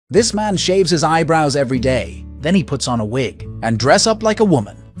This man shaves his eyebrows every day, then he puts on a wig and dress up like a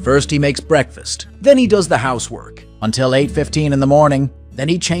woman. First he makes breakfast, then he does the housework until 8:15 in the morning, then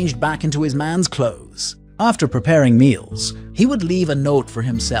he changed back into his man's clothes. After preparing meals, he would leave a note for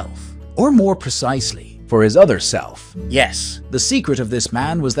himself, or more precisely, for his other self. Yes, the secret of this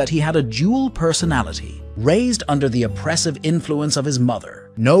man was that he had a dual personality. Raised under the oppressive influence of his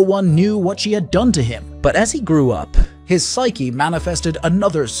mother, no one knew what she had done to him. But as he grew up, his psyche manifested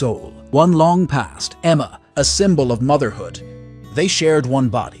another soul, one long past, Emma, a symbol of motherhood. They shared one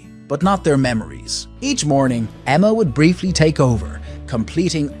body, but not their memories. Each morning, Emma would briefly take over,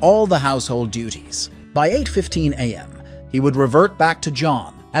 completing all the household duties. By 8:15 a.m., he would revert back to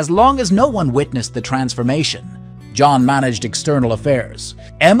John. As long as no one witnessed the transformation, John managed external affairs,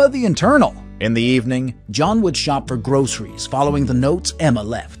 Emma the internal. In the evening, John would shop for groceries following the notes Emma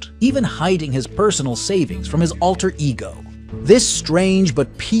left, even hiding his personal savings from his alter ego. This strange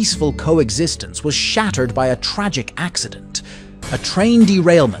but peaceful coexistence was shattered by a tragic accident, a train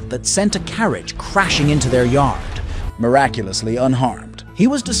derailment that sent a carriage crashing into their yard, miraculously unharmed. He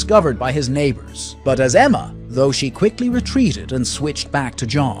was discovered by his neighbors, but as Emma, though she quickly retreated and switched back to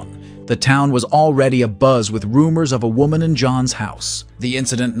John, the town was already abuzz with rumors of a woman in John's house. The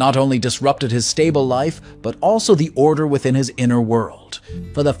incident not only disrupted his stable life, but also the order within his inner world.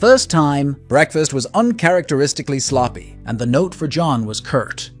 For the first time, breakfast was uncharacteristically sloppy, and the note for John was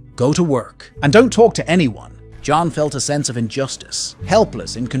curt: go to work, and don't talk to anyone. John felt a sense of injustice,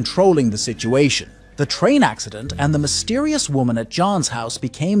 helpless in controlling the situation. The train accident and the mysterious woman at John's house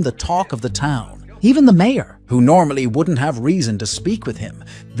became the talk of the town. Even the mayor, who normally wouldn't have reason to speak with him,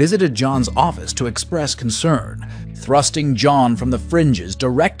 visited John's office to express concern, thrusting John from the fringes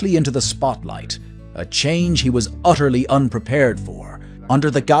directly into the spotlight, a change he was utterly unprepared for. Under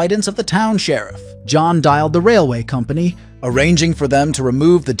the guidance of the town sheriff, John dialed the railway company, arranging for them to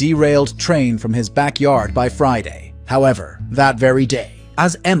remove the derailed train from his backyard by Friday. However, that very day,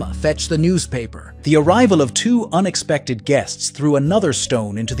 as Emma fetched the newspaper, the arrival of two unexpected guests threw another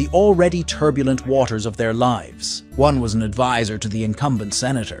stone into the already turbulent waters of their lives. One was an advisor to the incumbent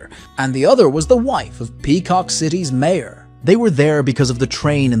senator, and the other was the wife of Peacock City's mayor. They were there because of the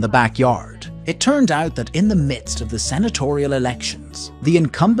train in the backyard. It turned out that in the midst of the senatorial elections, the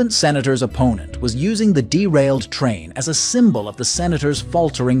incumbent senator's opponent was using the derailed train as a symbol of the senator's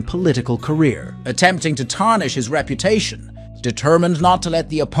faltering political career, attempting to tarnish his reputation. Determined not to let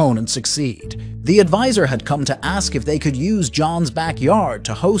the opponent succeed, the advisor had come to ask if they could use John's backyard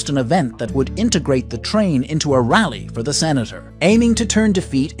to host an event that would integrate the train into a rally for the senator, aiming to turn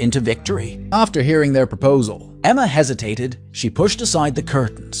defeat into victory. After hearing their proposal, Emma hesitated. She pushed aside the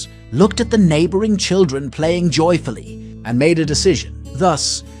curtains, looked at the neighboring children playing joyfully, and made a decision.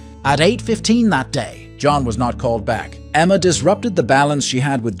 Thus, at 8:15 that day, John was not called back. Emma disrupted the balance she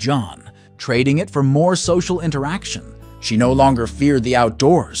had with John, trading it for more social interaction. She no longer feared the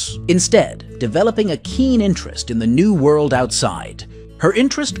outdoors, instead developing a keen interest in the new world outside. Her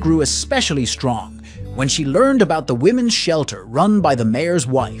interest grew especially strong when she learned about the women's shelter run by the mayor's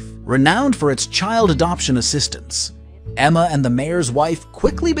wife, renowned for its child adoption assistance. Emma and the mayor's wife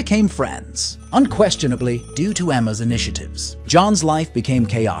quickly became friends, unquestionably due to Emma's initiatives. John's life became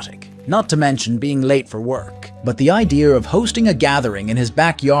chaotic, not to mention being late for work, but the idea of hosting a gathering in his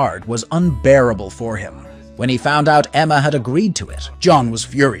backyard was unbearable for him. When he found out Emma had agreed to it, John was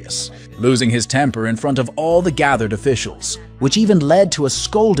furious, losing his temper in front of all the gathered officials, which even led to a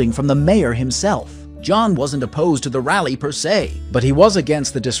scolding from the mayor himself. John wasn't opposed to the rally per se, but he was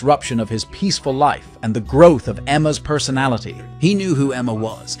against the disruption of his peaceful life and the growth of Emma's personality. He knew who Emma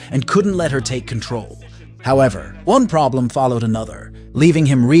was and couldn't let her take control. However, one problem followed another, leaving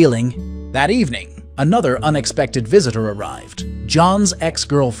him reeling. That evening, another unexpected visitor arrived, John's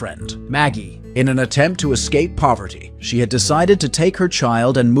ex-girlfriend, Maggie. In an attempt to escape poverty, she had decided to take her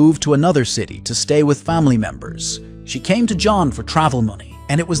child and move to another city to stay with family members. She came to John for travel money,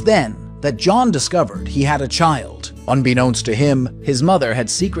 and it was then that John discovered he had a child. Unbeknownst to him, his mother had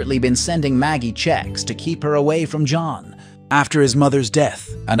secretly been sending Maggie checks to keep her away from John. After his mother's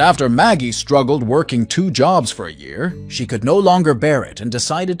death, and after Maggie struggled working 2 jobs for a year, she could no longer bear it and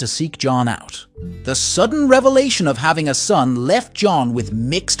decided to seek John out. The sudden revelation of having a son left John with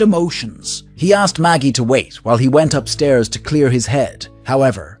mixed emotions. He asked Maggie to wait while he went upstairs to clear his head.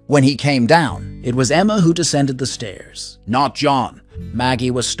 However, when he came down, it was Emma who descended the stairs, not John.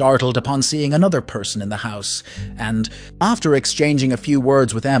 Maggie was startled upon seeing another person in the house, and, after exchanging a few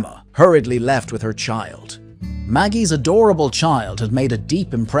words with Emma, hurriedly left with her child. Maggie's adorable child had made a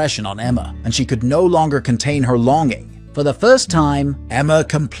deep impression on Emma, and she could no longer contain her longing. For the first time, Emma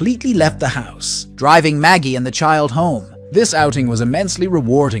completely left the house, driving Maggie and the child home. This outing was immensely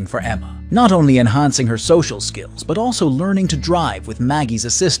rewarding for Emma, not only enhancing her social skills, but also learning to drive with Maggie's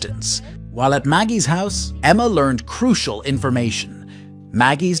assistance. While at Maggie's house, Emma learned crucial information: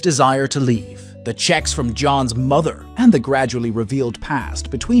 Maggie's desire to leave, the checks from John's mother, and the gradually revealed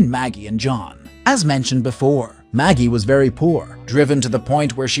past between Maggie and John. As mentioned before, Maggie was very poor, driven to the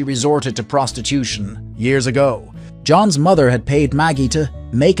point where she resorted to prostitution years ago. John's mother had paid Maggie to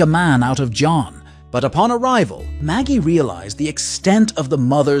make a man out of John, but upon arrival, Maggie realized the extent of the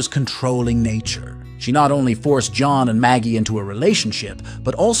mother's controlling nature. She not only forced John and Maggie into a relationship,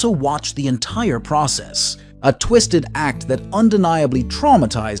 but also watched the entire process, a twisted act that undeniably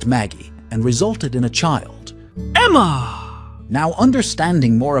traumatized Maggie and resulted in a child. Emma! Now,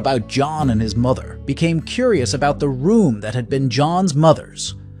 understanding more about John and his mother, became curious about the room that had been John's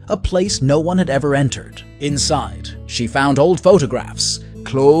mother's, a place no one had ever entered. Inside, she found old photographs,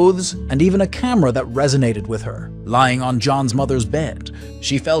 clothes, and even a camera that resonated with her. Lying on John's mother's bed,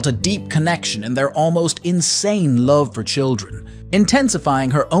 she felt a deep connection in their almost insane love for children, intensifying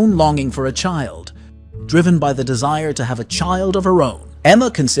her own longing for a child. Driven by the desire to have a child of her own,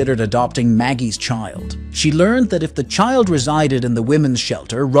 Emma considered adopting Maggie's child. She learned that if the child resided in the women's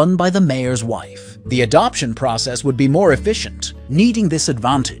shelter run by the mayor's wife, the adoption process would be more efficient. Needing this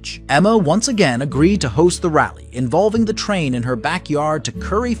advantage, Emma once again agreed to host the rally, involving the train in her backyard to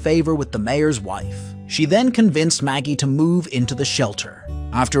curry favor with the mayor's wife. She then convinced Maggie to move into the shelter.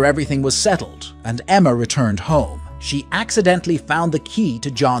 After everything was settled and Emma returned home, she accidentally found the key to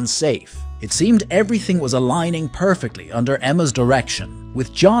John's safe. It seemed everything was aligning perfectly under Emma's direction,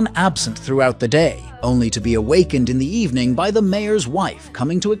 with John absent throughout the day, only to be awakened in the evening by the mayor's wife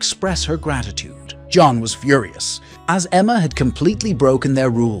coming to express her gratitude. John was furious, as Emma had completely broken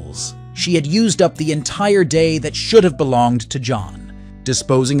their rules. She had used up the entire day that should have belonged to John,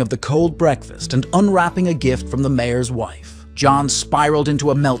 disposing of the cold breakfast and unwrapping a gift from the mayor's wife. John spiraled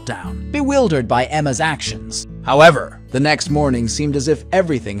into a meltdown, bewildered by Emma's actions. However, the next morning seemed as if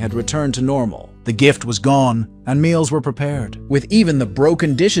everything had returned to normal. The gift was gone, and meals were prepared, with even the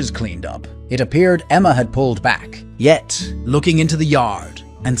broken dishes cleaned up. It appeared Emma had pulled back. Yet, looking into the yard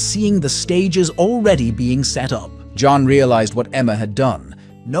and seeing the stages already being set up, John realized what Emma had done.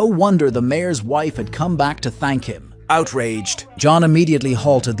 No wonder the mayor's wife had come back to thank him. Outraged, John immediately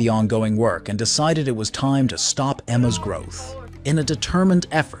halted the ongoing work and decided it was time to stop Emma's growth. In a determined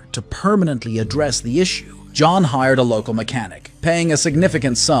effort to permanently address the issue, John hired a local mechanic, paying a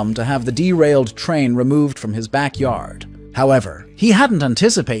significant sum to have the derailed train removed from his backyard. However, he hadn't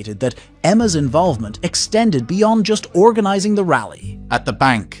anticipated that Emma's involvement extended beyond just organizing the rally. At the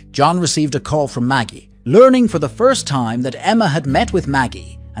bank, John received a call from Maggie, learning for the first time that Emma had met with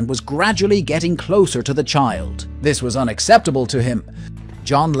Maggie and was gradually getting closer to the child. This was unacceptable to him.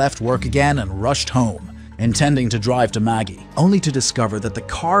 John left work again and rushed home, intending to drive to Maggie, only to discover that the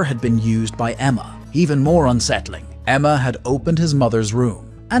car had been used by Emma. Even more unsettling, Emma had opened his mother's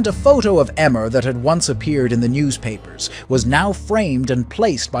room, and a photo of Emma that had once appeared in the newspapers was now framed and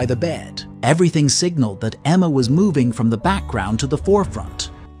placed by the bed. Everything signaled that Emma was moving from the background to the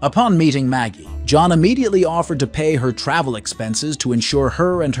forefront. Upon meeting Maggie, John immediately offered to pay her travel expenses to ensure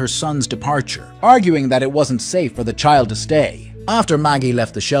her and her son's departure, arguing that it wasn't safe for the child to stay. After Maggie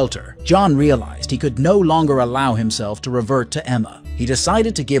left the shelter, John realized he could no longer allow himself to revert to Emma. He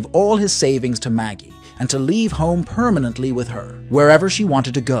decided to give all his savings to Maggie and to leave home permanently with her, wherever she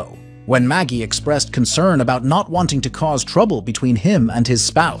wanted to go. When Maggie expressed concern about not wanting to cause trouble between him and his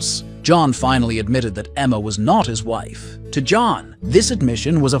spouse, John finally admitted that Emma was not his wife. To John, this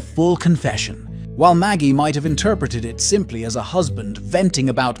admission was a full confession, while Maggie might have interpreted it simply as a husband venting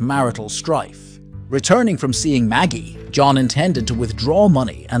about marital strife. Returning from seeing Maggie, John intended to withdraw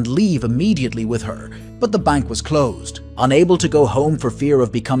money and leave immediately with her, but the bank was closed. Unable to go home for fear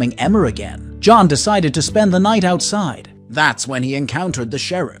of becoming Emma again, John decided to spend the night outside. That's when he encountered the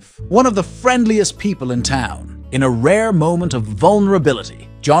sheriff, one of the friendliest people in town. In a rare moment of vulnerability,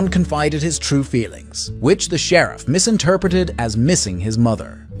 John confided his true feelings, which the sheriff misinterpreted as missing his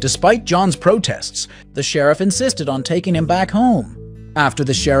mother. Despite John's protests, the sheriff insisted on taking him back home. After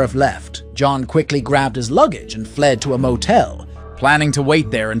the sheriff left, John quickly grabbed his luggage and fled to a motel, planning to wait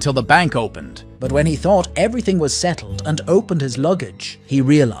there until the bank opened. But when he thought everything was settled and opened his luggage, he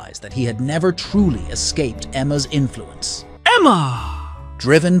realized that he had never truly escaped Emma's influence. Emma,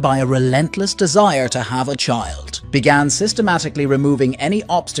 driven by a relentless desire to have a child, began systematically removing any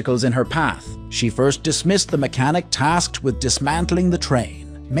obstacles in her path. She first dismissed the mechanic tasked with dismantling the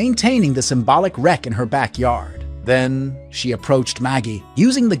train, maintaining the symbolic wreck in her backyard. Then, she approached Maggie,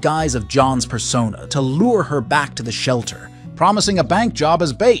 using the guise of John's persona to lure her back to the shelter, promising a bank job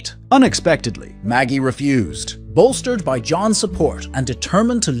as bait. Unexpectedly, Maggie refused, bolstered by John's support and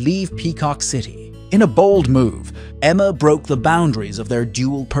determined to leave Peacock City. In a bold move, Emma broke the boundaries of their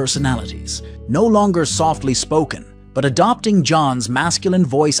dual personalities, no longer softly spoken, but adopting John's masculine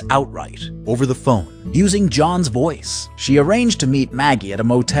voice outright, over the phone. Using John's voice, she arranged to meet Maggie at a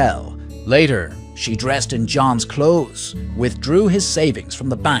motel. Later, she dressed in John's clothes, withdrew his savings from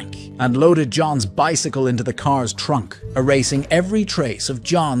the bank, and loaded John's bicycle into the car's trunk, erasing every trace of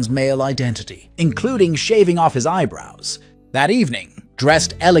John's male identity, including shaving off his eyebrows. That evening,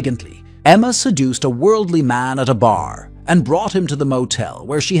 dressed elegantly, Emma seduced a worldly man at a bar and brought him to the motel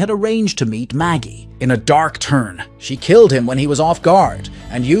where she had arranged to meet Maggie. In a dark turn, she killed him when he was off guard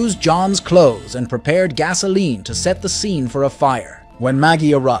and used John's clothes and prepared gasoline to set the scene for a fire. When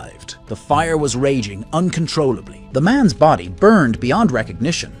Maggie arrived, the fire was raging uncontrollably. The man's body burned beyond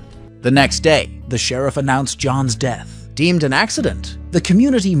recognition. The next day, the sheriff announced John's death. Deemed an accident, the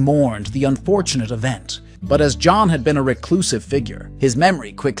community mourned the unfortunate event. But as John had been a reclusive figure, his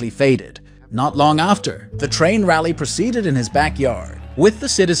memory quickly faded. Not long after, the train rally proceeded in his backyard, with the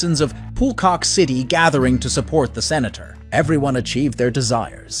citizens of Peacock City gathering to support the senator. Everyone achieved their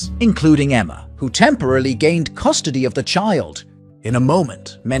desires, including Emma, who temporarily gained custody of the child. In a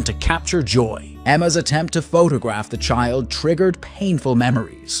moment meant to capture joy, Emma's attempt to photograph the child triggered painful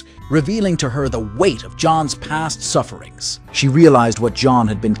memories, revealing to her the weight of John's past sufferings. She realized what John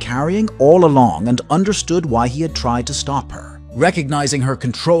had been carrying all along and understood why he had tried to stop her. Recognizing her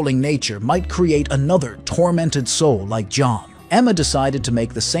controlling nature might create another tormented soul like John, Emma decided to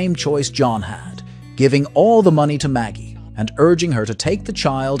make the same choice John had, giving all the money to Maggie and urging her to take the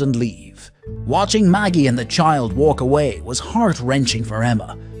child and leave. Watching Maggie and the child walk away was heart-wrenching for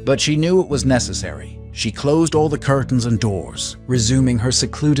Emma, but she knew it was necessary. She closed all the curtains and doors, resuming her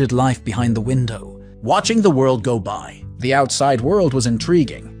secluded life behind the window. Watching the world go by, the outside world was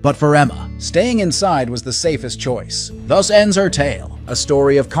intriguing, but for Emma, staying inside was the safest choice. Thus ends her tale, a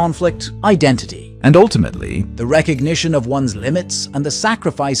story of conflict, identity, and ultimately, the recognition of one's limits and the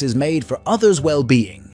sacrifices made for others' well-being.